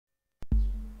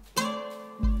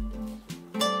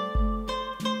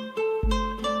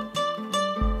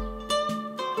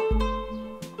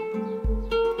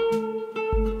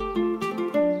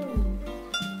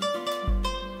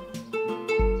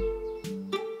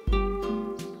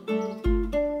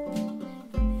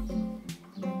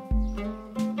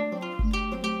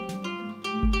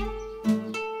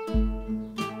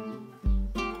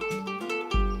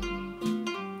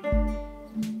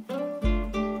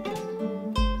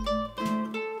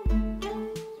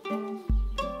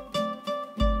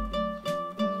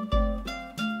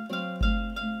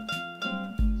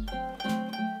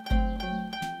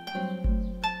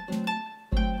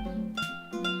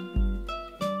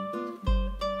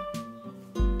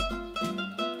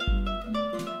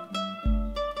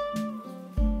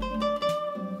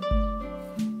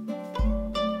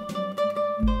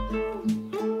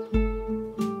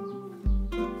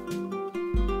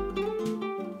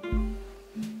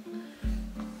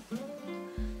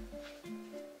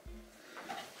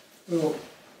Well,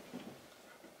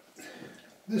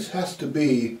 this has to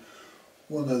be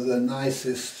one of the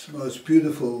nicest, most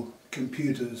beautiful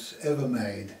computers ever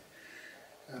made.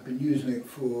 I've been using it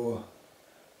for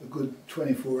a good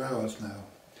 24 hours now,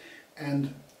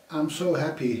 and I'm so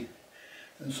happy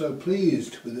and so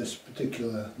pleased with this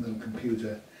particular little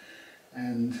computer,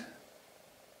 and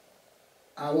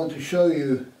I want to show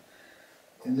you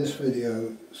in this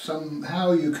video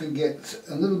how you can get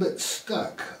a little bit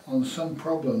stuck on some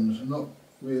problems and not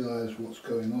realize what's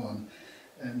going on,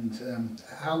 and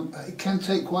how it can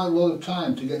take quite a lot of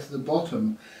time to get to the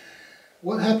bottom.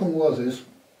 What happened was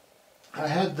I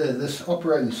had this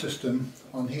operating system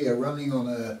on here running on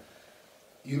a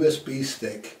USB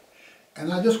stick,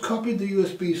 and I just copied the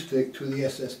USB stick to the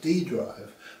SSD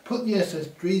drive, put the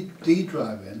SSD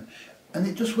drive in, and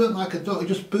it just went like a dog. It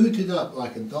just booted up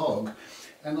like a dog,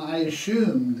 and I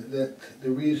assumed that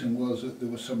the reason was that there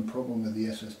was some problem with the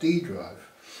SSD drive.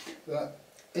 But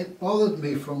it bothered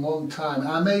me for a long time.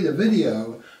 I made a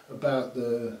video about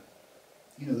the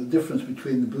difference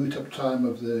between the boot up time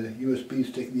of the USB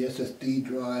stick and the SSD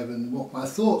drive and what my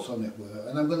thoughts on it were,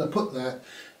 and I'm going to put that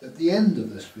at the end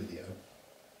of this video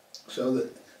so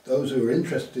that those who are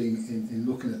interested in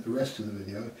looking at the rest of the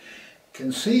video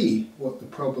can see what the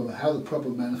problem, how the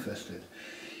problem manifested.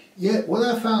 Yet what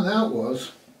I found out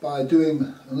was, by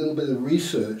doing a little bit of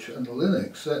research under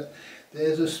Linux, that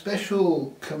there's a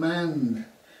special command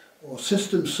or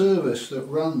system service that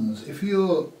runs if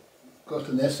you've got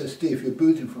an SSD, if you're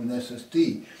booting from an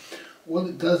SSD. What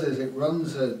it does is it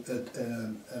runs a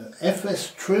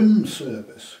fstrim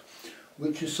service,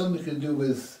 which is something to do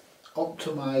with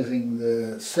optimizing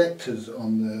the sectors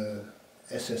on the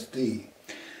SSD.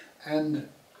 And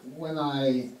when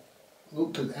I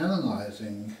looked at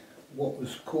analyzing what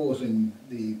was causing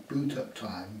the boot up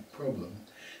time problem,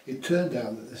 it turned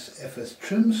out that this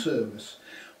fstrim service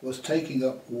was taking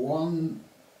up 1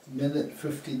 minute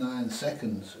 59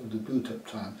 seconds of the boot up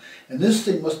time, and this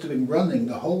thing must have been running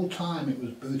the whole time it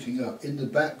was booting up in the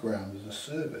background as a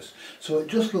service, so it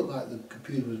just looked like the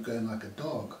computer was going like a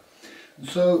dog. And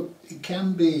so it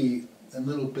can be a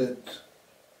little bit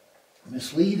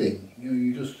misleading.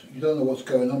 You don't know what's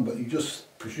going on, but you just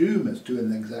presume it's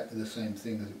doing exactly the same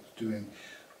thing as it was doing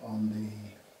on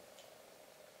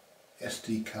the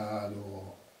SD card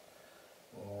or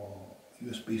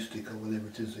USB stick or whatever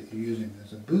it is that you're using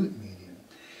as a boot medium.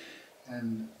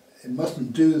 And it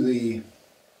mustn't do the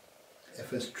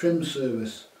fstrim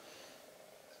service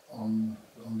on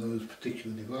those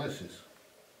particular devices.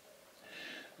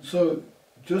 So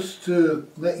just to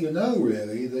let you know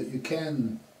really that you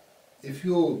can, if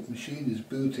your machine is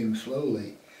booting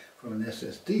slowly from an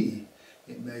SSD,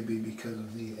 it may be because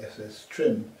of the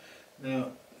fstrim.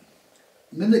 Now,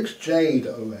 Linux Jade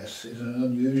OS is an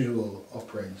unusual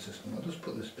operating system. I'll just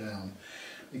put this down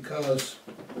because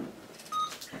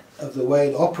of the way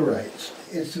it operates.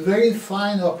 It's a very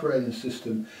fine operating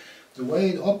system. The way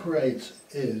it operates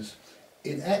is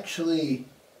it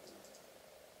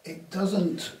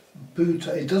doesn't boot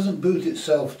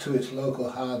itself to its local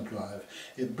hard drive.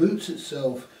 It boots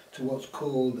itself to what's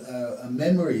called a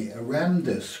memory, a RAM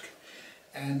disk.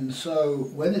 And so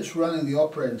when it's running the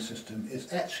operating system,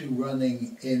 it's actually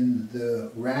running in the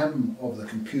RAM of the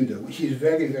computer, which is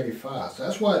very, very fast.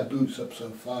 That's why it boots up so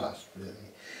fast,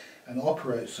 really, and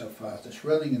operates so fast. It's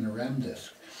running in a RAM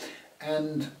disk.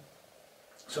 And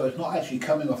so it's not actually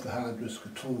coming off the hard disk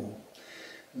at all.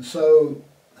 And so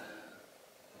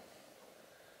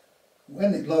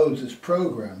when it loads its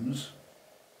programs,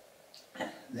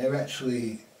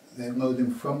 they're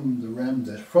loading from the RAM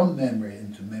disk, from memory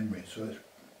into memory, so you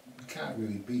can't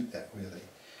really beat that really.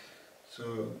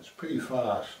 So it's pretty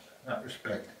fast in that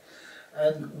respect.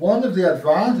 And one of the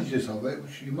advantages of it,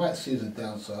 which you might see as a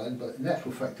downside, but in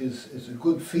actual fact is a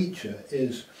good feature,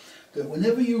 is that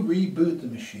whenever you reboot the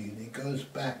machine, it goes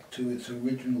back to its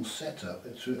original setup.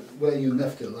 It's where you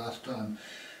left it last time.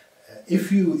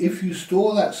 If you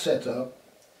store that setup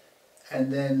and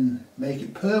then make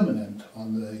it permanent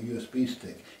on the USB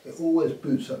stick, it always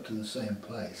boots up to the same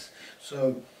place.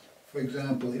 So, for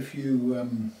example, if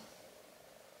you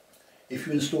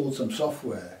installed some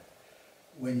software,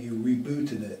 when you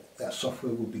rebooted it, that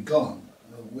software will be gone,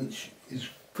 which is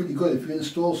pretty good. If you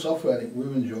install software and it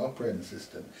ruins your operating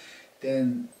system,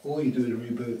 then all you do is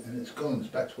reboot and it's gone, it's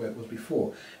back to where it was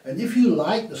before. And if you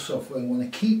like the software and want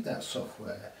to keep that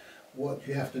software, what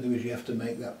you have to do is you have to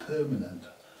make that permanent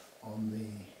on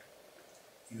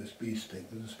the USB stick.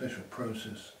 There's a special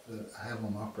process that I have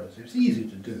on my operating system. It's easy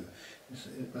to do,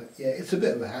 but yeah, it's a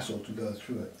bit of a hassle to go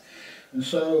through it. And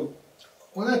so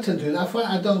what I tend to do, I find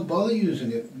I don't bother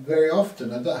using it very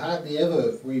often. I don't hardly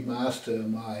ever remaster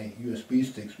my USB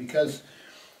sticks, because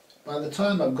by the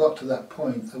time I've got to that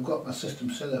point, I've got my system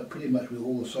set up pretty much with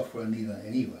all the software I need on it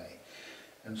anyway.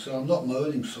 And so I'm not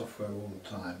loading software all the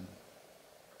time.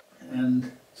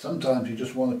 And sometimes you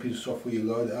just want a piece of software, you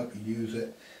load it up, you use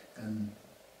it, and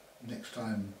next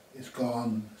time it's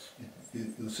gone,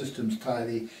 your system's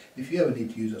tidy. If you ever need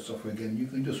to use that software again, you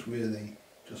can just really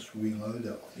just reload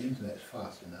it off the internet. It's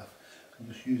fast enough,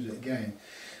 and just use it again.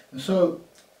 And so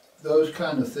those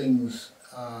kind of things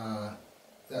are,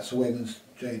 that's the way Linux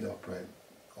Jade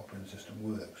operating system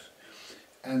works.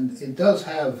 And it does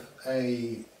have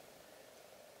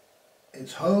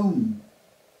its home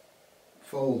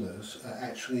folders are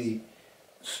actually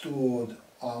stored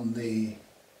on a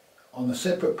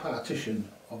separate partition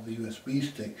of the USB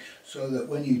stick, so that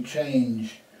when you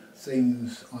change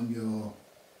things on your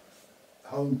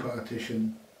home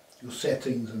partition, your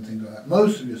settings and things like that,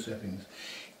 most of your settings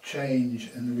change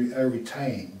and are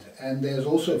retained. And there's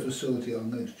also a facility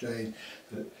on Linux Jade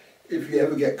that if you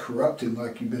ever get corrupted,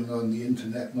 like you've been on the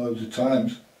internet loads of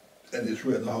times and it's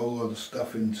written a whole lot of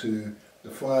stuff into the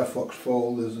Firefox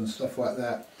folders and stuff like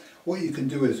that, what you can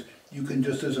do is you can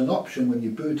just, as an option when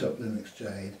you boot up Linux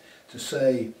Jade, to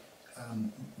say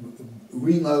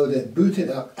reload it, boot it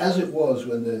up as it was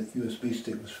when the USB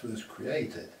stick was first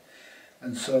created.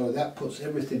 And so that puts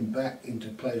everything back into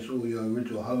place, all your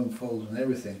original home folders and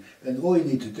everything. Then all you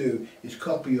need to do is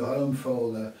copy your home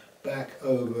folder back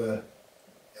over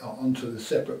onto the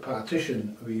separate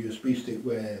partition of a USB stick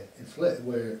where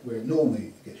it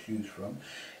normally gets used from,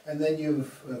 and then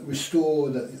you've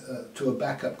restored to a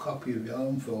backup copy of your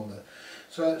home folder.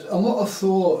 So a lot of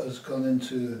thought has gone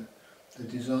into the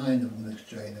design of Linux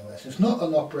Jade OS. It's not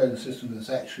an operating system that's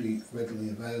actually readily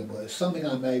available. It's something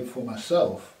I made for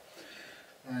myself.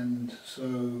 And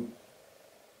so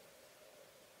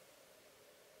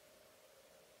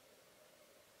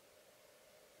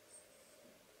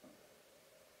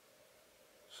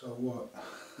what?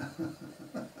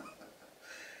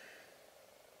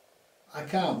 I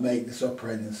can't make this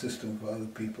operating system for other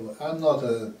people. I'm not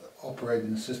an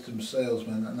operating system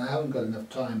salesman, and I haven't got enough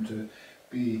time to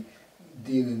be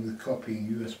dealing with copying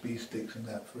USB sticks and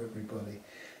that for everybody.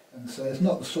 And so it's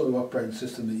not the sort of operating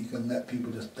system that you can let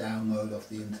people just download off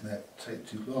the internet. It take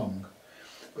too long.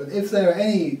 But if there are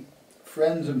any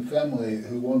friends and family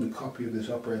who want a copy of this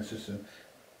operating system,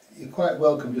 you're quite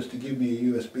welcome just to give me a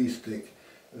USB stick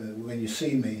when you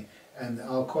see me, and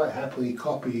I'll quite happily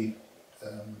copy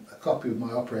a copy of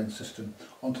my operating system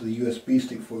onto the USB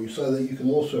stick for you, so that you can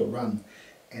also run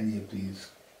any of these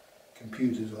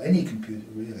computers, or any computer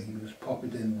really. You just pop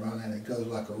it in, run, and it goes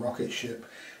like a rocket ship,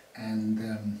 and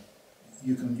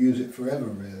you can use it forever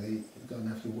really. You don't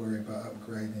have to worry about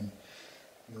upgrading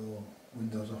your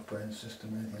Windows operating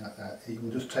system or anything like that. It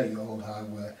will just take your old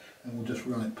hardware and will just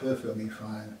run it perfectly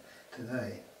fine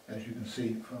today, as you can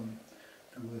see from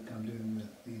the work I'm doing with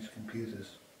these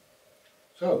computers.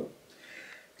 So,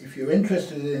 if you're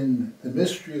interested in the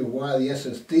mystery of why the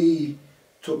SSD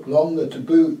took longer to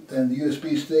boot than the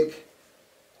USB stick,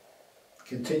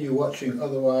 continue watching.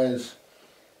 Otherwise,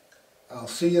 I'll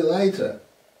see you later.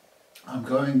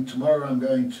 Tomorrow I'm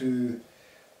going to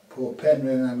Port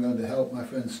Penryn. I'm going to help my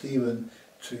friend Stephen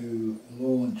to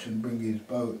launch and bring his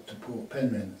boat to Port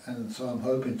Penryn, and so I'm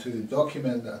hoping to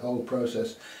document that whole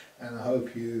process, and I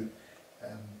hope you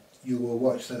will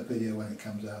watch that video when it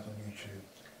comes out on YouTube.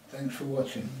 Thanks for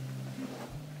watching.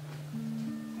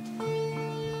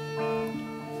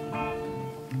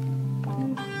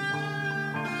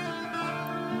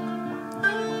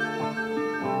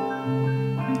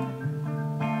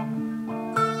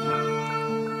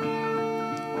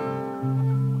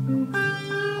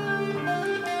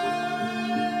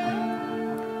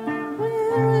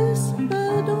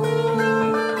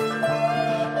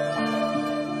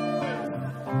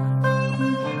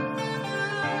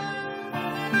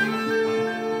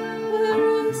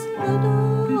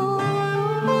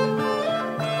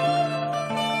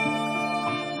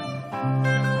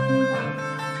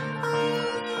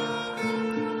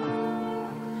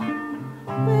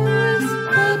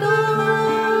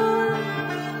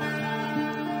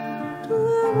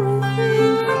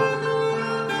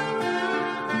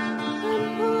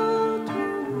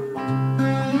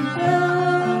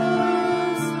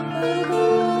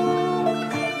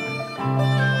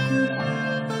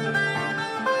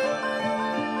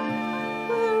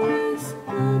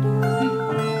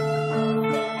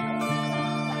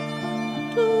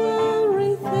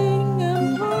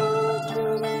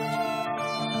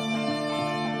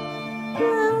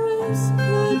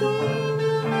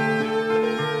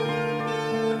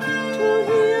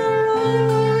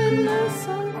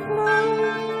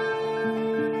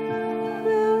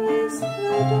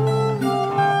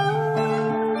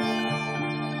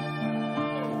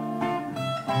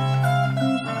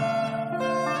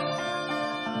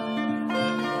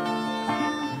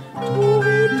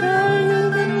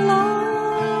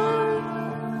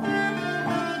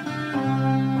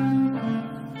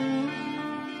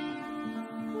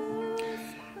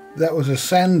 that was a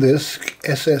SanDisk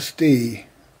SSD,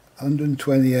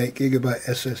 128 gigabyte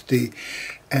SSD,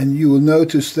 and you will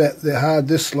notice that the hard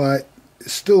disk light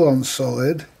is still on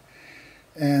solid,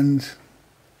 and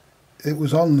it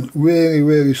was on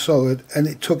really solid, and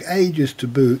it took ages to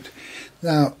boot.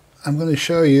 Now I'm going to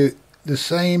show you the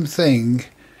same thing,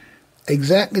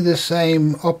 exactly the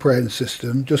same operating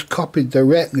system, just copied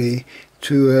directly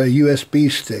to a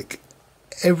USB stick.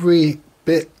 Every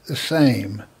bit the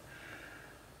same.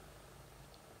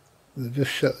 We'll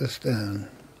just shut this down.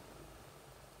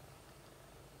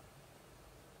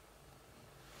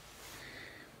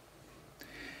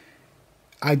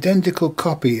 Identical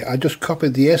copy. I just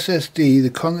copied the SSD, the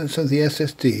contents of the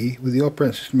SSD with the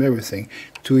operating system, everything,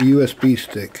 to a USB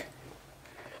stick.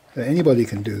 So anybody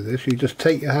can do this. You just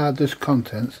take your hard disk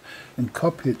contents and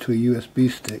copy it to a USB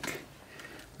stick.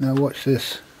 Now watch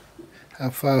this, how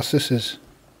fast this is.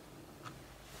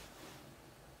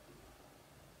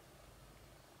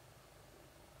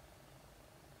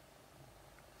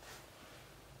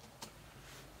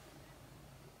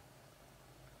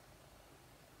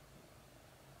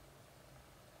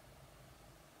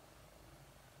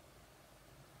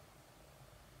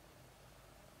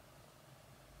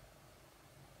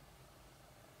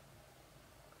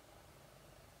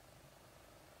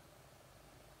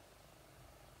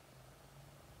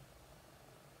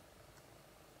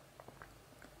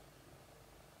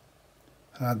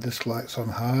 Hard disk light's on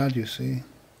hard, you see.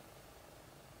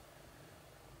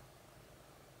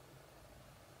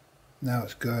 Now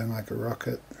it's going like a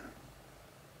rocket.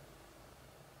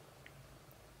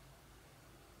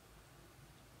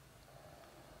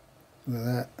 Look at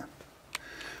that.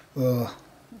 Well,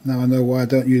 now I know why I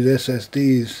don't use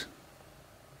SSDs.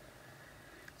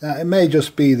 Now it may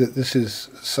just be that this is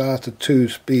SATA 2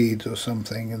 speeds or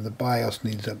something and the BIOS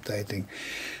needs updating.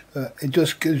 It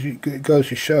just goes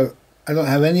to show I don't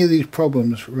have any of these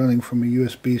problems running from a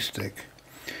USB stick.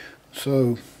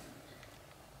 So,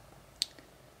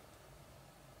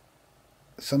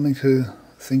 something to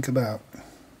think about.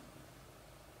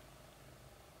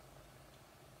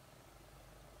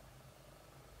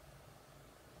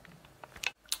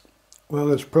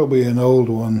 Well, it's probably an old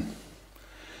one.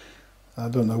 I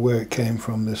don't know where it came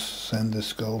from, this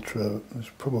SanDisk Ultra.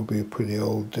 It's probably a pretty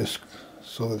old disk,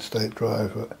 solid state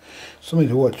drive. But something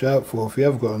to watch out for if you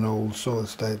have got an old solid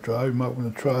state drive. You might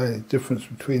want to try the difference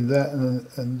between that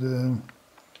and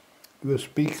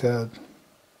USB card.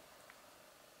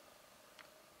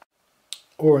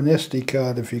 Or an SD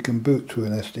card if you can boot to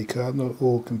an SD card. Not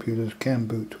all computers can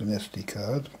boot to an SD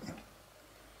card.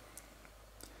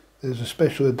 There's a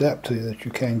special adapter that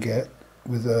you can get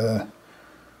with a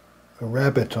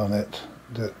rabbit on it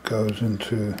that goes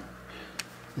into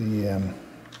the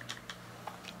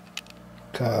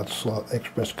card slot,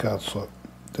 express card slot,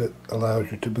 that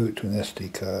allows you to boot to an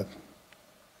SD card.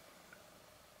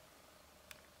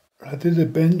 I did a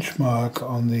benchmark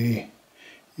on the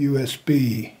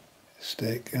USB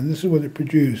stick, and this is what it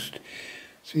produced.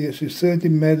 See, it's 32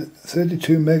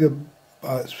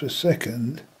 megabytes per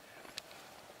second,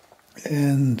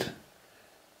 and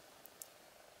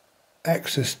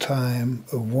access time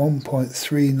of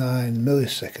 1.39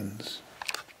 milliseconds.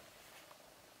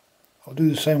 I'll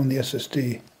do the same on the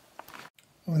SSD.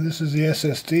 Well, this is the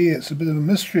SSD. It's a bit of a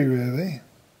mystery, really.